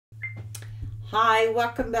Hi,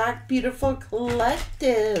 welcome back, beautiful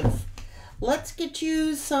collective. Let's get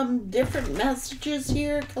you some different messages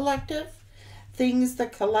here, collective. Things the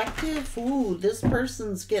collective. Ooh, this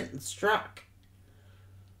person's getting struck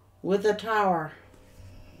with a tower.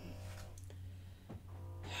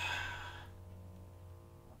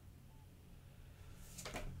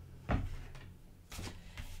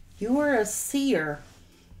 You are a seer.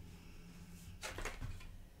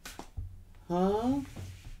 Huh?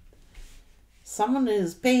 Someone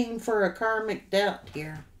is paying for a karmic debt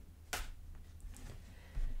here.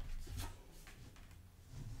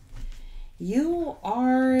 You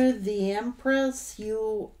are the Empress.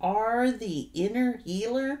 You are the inner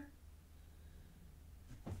healer.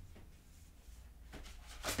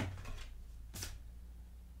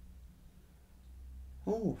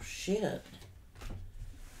 Oh, shit.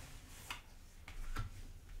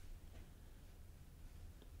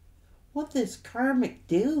 What does karmic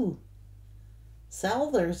do?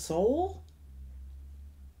 Sell their soul?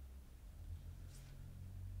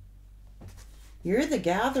 You're the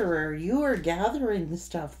gatherer. You are gathering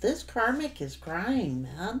stuff. This karmic is crying,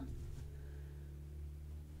 man.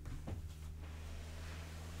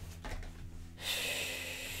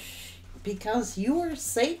 Because you are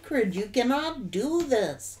sacred. You cannot do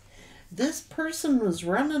this. This person was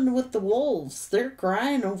running with the wolves. They're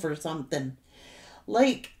crying over something.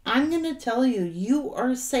 Like, I'm going to tell you, you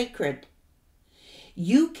are sacred.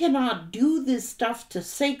 You cannot do this stuff to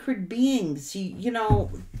sacred beings. You know,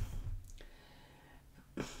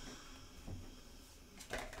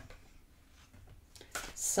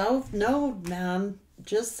 South Node, man.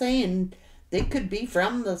 Just saying, they could be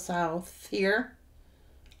from the south here.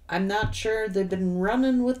 I'm not sure. They've been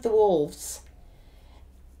running with the wolves.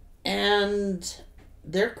 And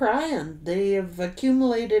they're crying. They have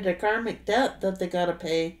accumulated a karmic debt that they gotta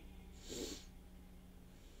pay.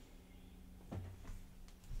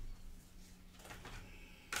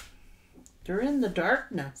 They're in the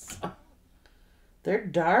darkness. They're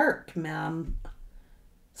dark, man.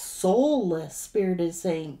 Soulless, Spirit is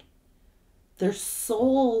saying. They're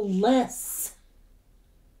soulless.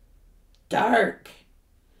 Dark.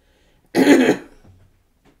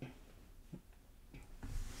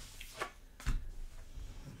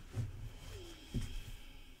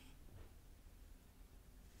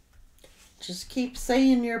 Just keep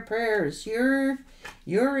saying your prayers. You're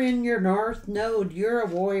in your North Node. You're a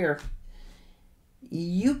warrior.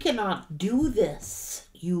 You cannot do this.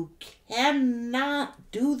 You cannot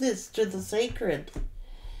do this to the sacred.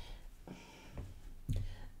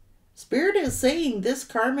 Spirit is saying this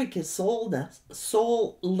karmic is soulless.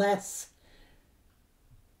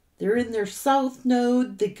 They're in their South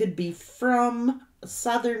Node. They could be from a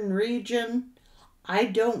southern region. I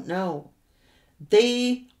don't know.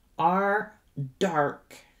 They are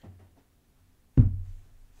dark.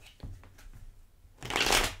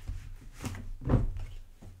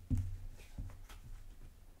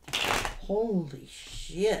 Holy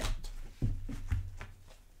shit.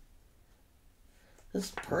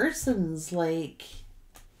 This person's like,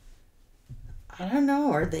 I don't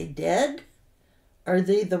know, are they dead? Are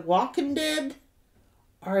they the Walking Dead?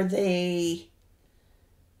 Are they,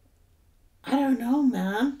 I don't know,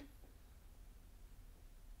 man.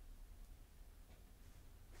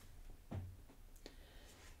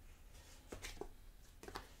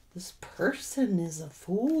 This person is a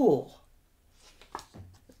fool.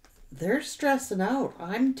 They're stressing out.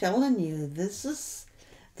 I'm telling you, this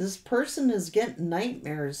person is getting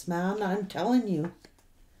nightmares, man. I'm telling you.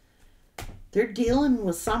 They're dealing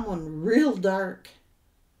with someone real dark.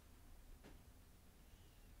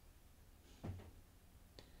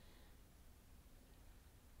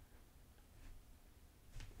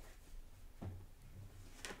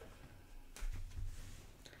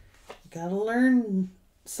 Gotta learn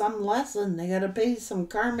some lesson. They gotta pay some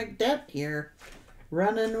karmic debt here.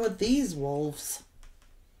 Running with these wolves.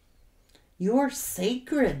 You're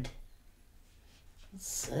sacred.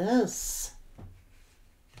 What's this?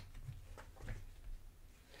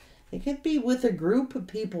 It could be with a group of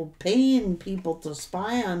people paying people to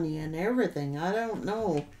spy on you and everything. I don't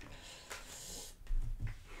know.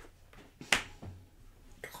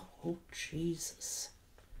 Oh, Jesus.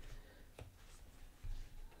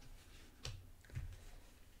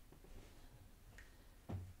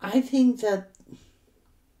 I think that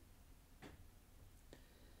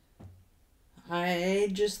I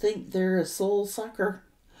just think they're a soul sucker.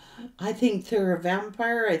 I think they're a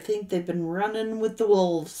vampire. I think they've been running with the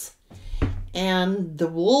wolves. And the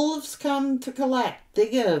wolves come to collect. They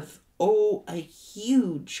give, a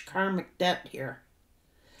huge karmic debt here.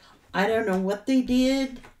 I don't know what they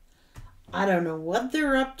did. I don't know what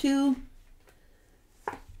they're up to.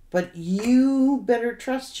 But you better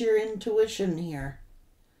trust your intuition here.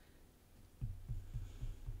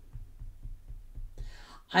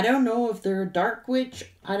 I don't know if they're a dark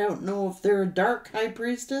witch. I don't know if they're a dark high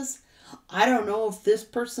priestess. I don't know if this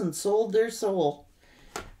person sold their soul.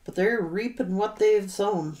 But they're reaping what they've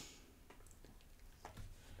sown.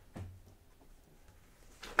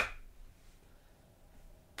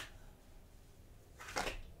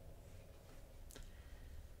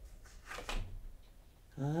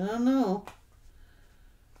 I don't know.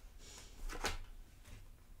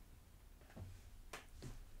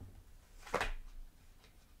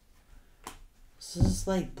 This is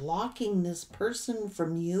like blocking this person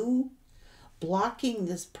from you, blocking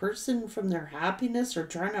this person from their happiness, or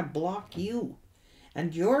trying to block you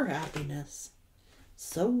and your happiness.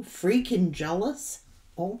 So freaking jealous.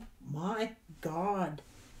 Oh my God.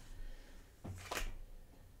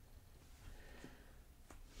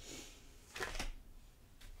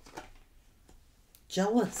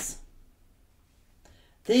 Jealous.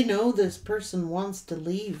 They know this person wants to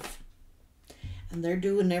leave. And they're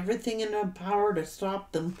doing everything in their power to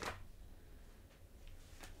stop them.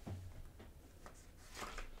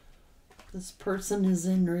 This person is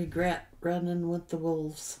in regret, running with the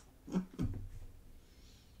wolves.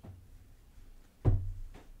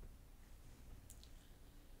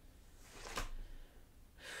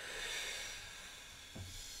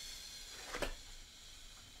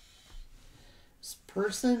 This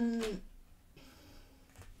person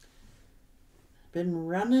been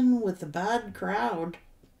running with a bad crowd.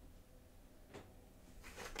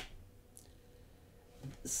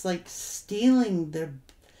 It's like sucking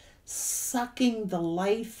the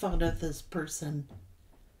life out of this person.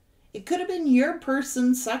 It could have been your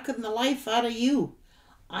person sucking the life out of you.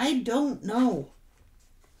 I don't know.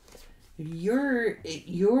 You're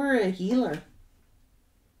a healer.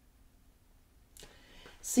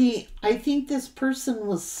 See, I think this person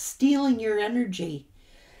was stealing your energy.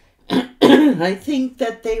 I think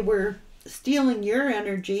that they were stealing your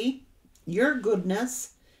energy, your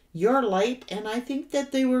goodness, your light, and I think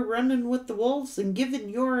that they were running with the wolves and giving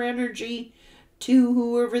your energy to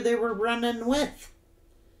whoever they were running with.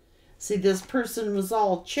 See, this person was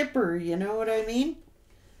all chipper, you know what I mean?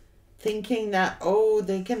 Thinking that, oh,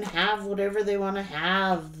 they can have whatever they want to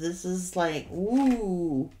have. This is like,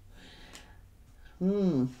 ooh.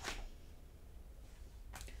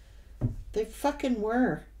 They fucking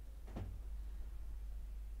were.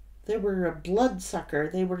 They were a bloodsucker.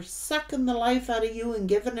 They were sucking the life out of you and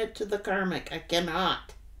giving it to the karmic. I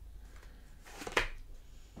cannot.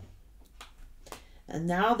 And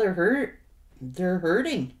now they're hurt. They're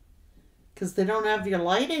hurting. Because they don't have your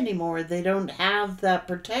light anymore. They don't have that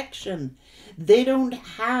protection. They don't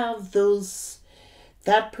have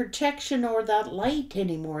that protection or that light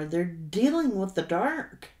anymore. They're dealing with the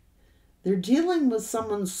dark. They're dealing with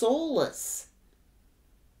someone soulless.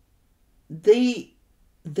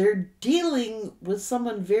 They're dealing with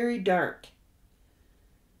someone very dark.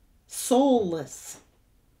 Soulless.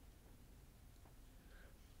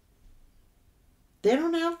 They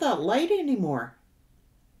don't have that light anymore.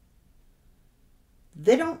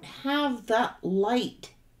 They don't have that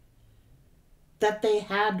light that they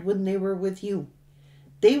had when they were with you.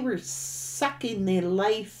 They were sucking the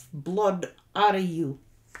life blood out of you.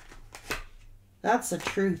 That's the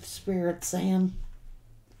truth, Spirit saying.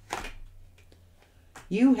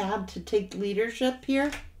 You had to take leadership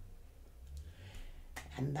here,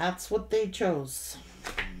 and that's what they chose.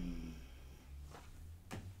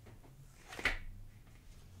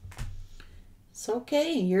 It's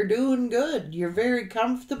okay. You're doing good. You're very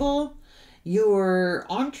comfortable. Your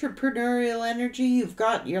entrepreneurial energy, you've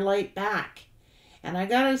got your light back. And I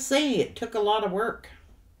gotta say, it took a lot of work.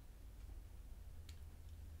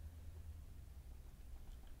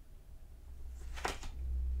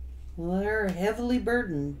 Well, they're heavily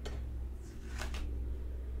burdened.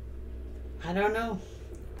 I don't know.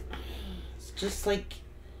 It's just like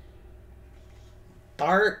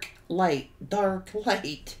dark light, dark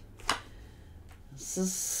light. This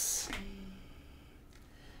is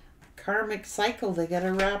a karmic cycle they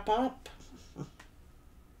gotta wrap up.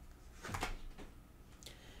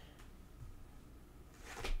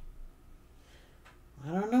 I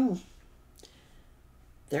don't know.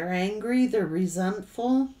 They're angry, they're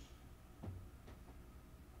resentful.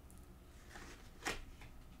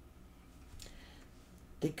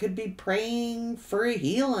 They could be praying for a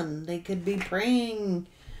healing. They could be praying,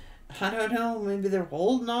 I don't know, maybe they're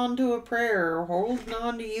holding on to a prayer or holding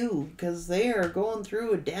on to you because they are going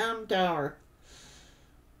through a damn tower.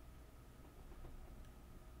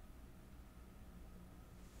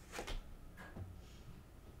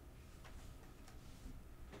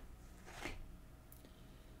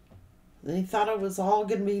 They thought it was all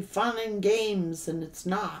going to be fun and games, and it's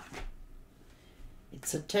not.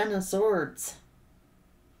 It's a Ten of Swords.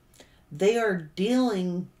 They are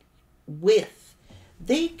dealing with,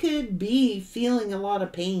 they could be feeling a lot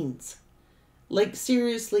of pains. Like,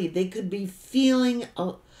 seriously, they could be feeling,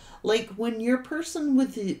 like when your person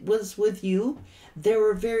was with you, they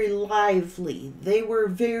were very lively. They were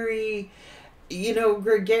very,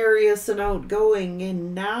 gregarious and outgoing.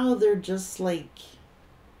 And now they're just like,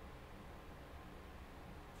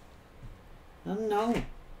 I don't know.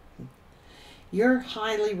 You're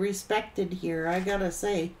highly respected here, I gotta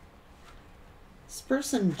say. This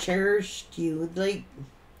person cherished you. Like,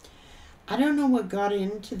 I don't know what got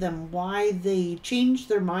into them, why they changed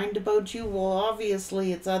their mind about you. Well,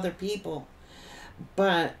 obviously it's other people.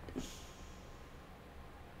 But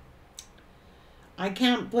I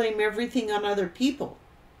can't blame everything on other people.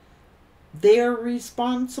 They are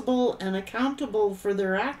responsible and accountable for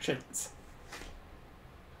their actions.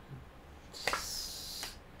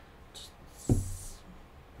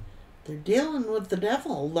 They're dealing with the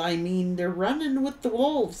devil. I mean, they're running with the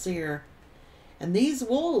wolves here. And these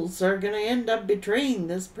wolves are going to end up betraying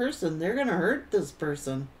this person. They're going to hurt this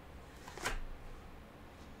person.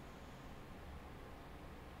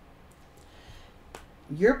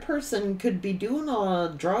 Your person could be doing a lot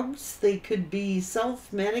of drugs. They could be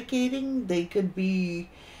self-medicating. They could be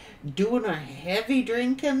doing a heavy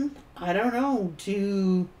drinking. I don't know,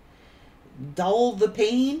 to dull the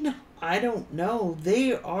pain. I don't know.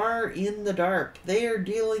 They are in the dark. They are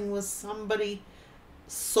dealing with somebody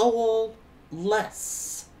soulless.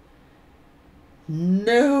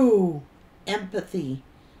 No empathy.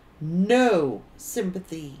 No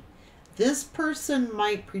sympathy. This person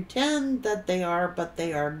might pretend that they are, but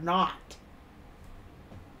they are not.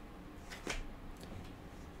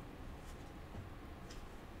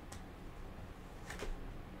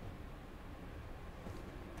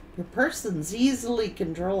 Your person's easily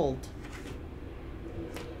controlled.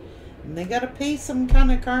 And they gotta pay some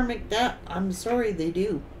kind of karmic debt. I'm sorry, they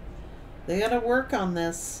do. They gotta work on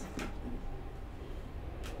this.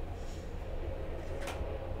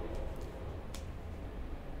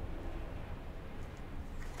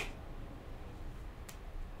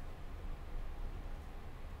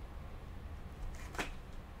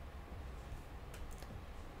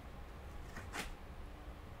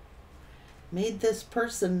 Made this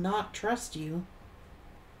person not trust you.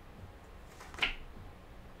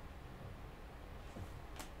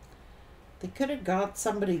 They could have got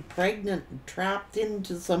somebody pregnant and trapped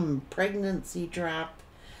into some pregnancy trap.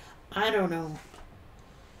 I don't know.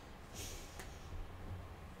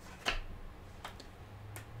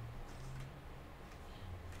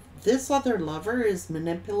 This other lover is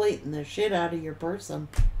manipulating the shit out of your person.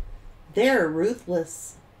 They're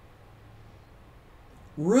ruthless.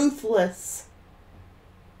 Ruthless.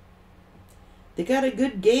 They got a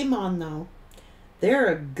good game on, though. They're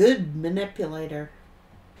a good manipulator.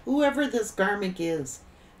 Whoever this karmic is,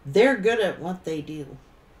 they're good at what they do.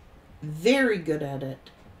 Very good at it.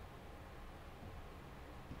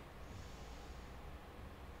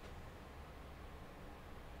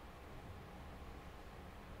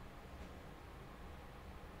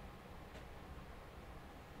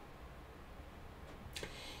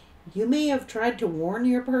 You may have tried to warn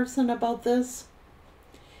your person about this.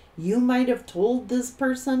 You might have told this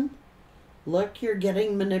person, look, you're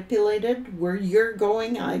getting manipulated. Where you're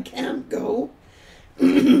going, I can't go.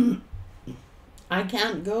 I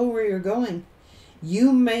can't go where you're going.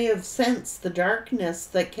 You may have sensed the darkness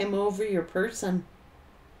that came over your person.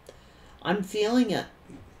 I'm feeling it.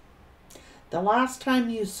 The last time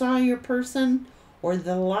you saw your person, or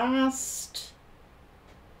the last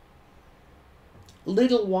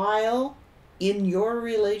little while in your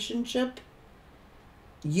relationship,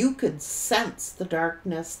 you could sense the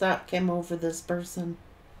darkness that came over this person.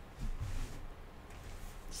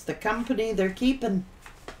 It's the company they're keeping.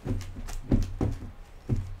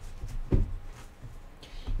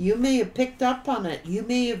 You may have picked up on it. You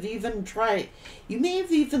may have even tried. You may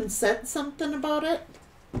have even said something about it.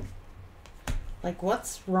 Like,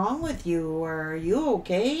 what's wrong with you? Or are you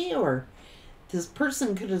okay? Or this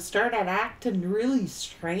person could have started acting really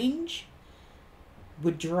strange,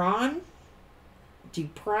 withdrawn,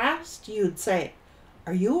 depressed. You'd say,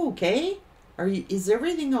 are you okay? Is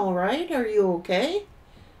everything all right? Are you okay?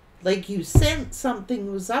 Like you sensed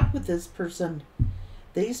something was up with this person.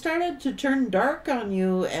 They started to turn dark on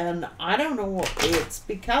you, and I don't know what it's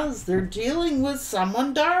because they're dealing with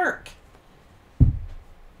someone dark.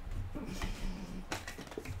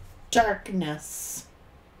 Darkness.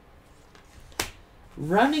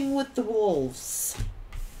 Running with the wolves.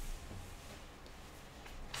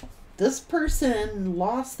 This person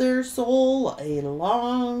lost their soul a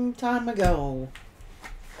long time ago.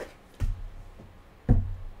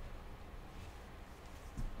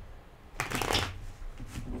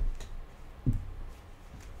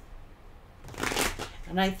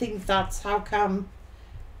 And I think that's how come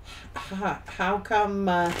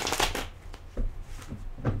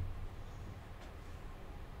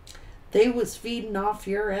they was feeding off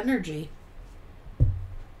your energy.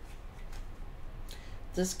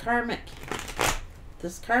 This karmic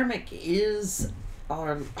is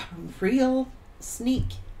a real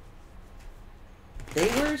sneak. They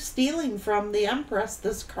were stealing from the Empress.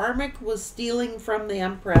 This karmic was stealing from the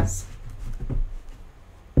Empress.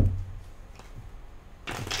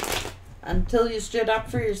 Until you stood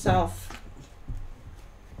up for yourself.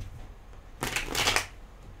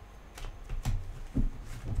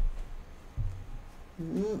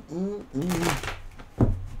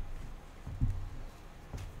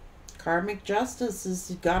 Karmic justice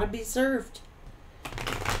has got to be served.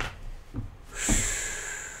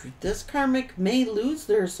 This karmic may lose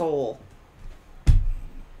their soul.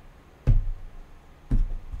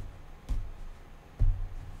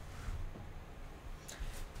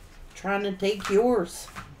 Trying to take yours.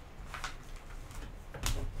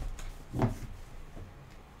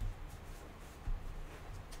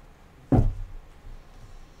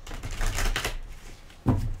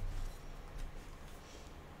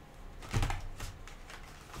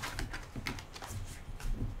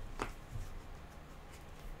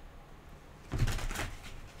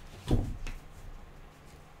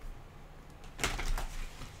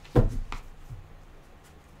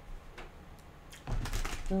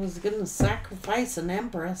 I was going to sacrifice an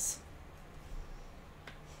Empress.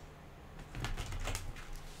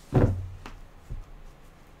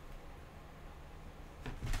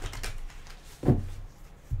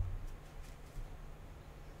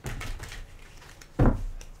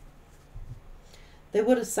 They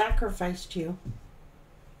would have sacrificed you.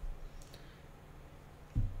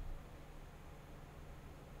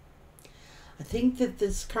 I think that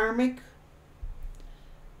this karmic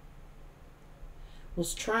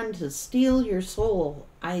was trying to steal your soul.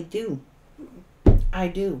 I do. I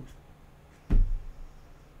do.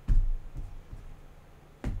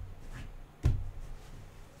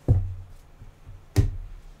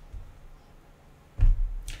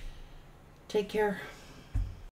 Take care.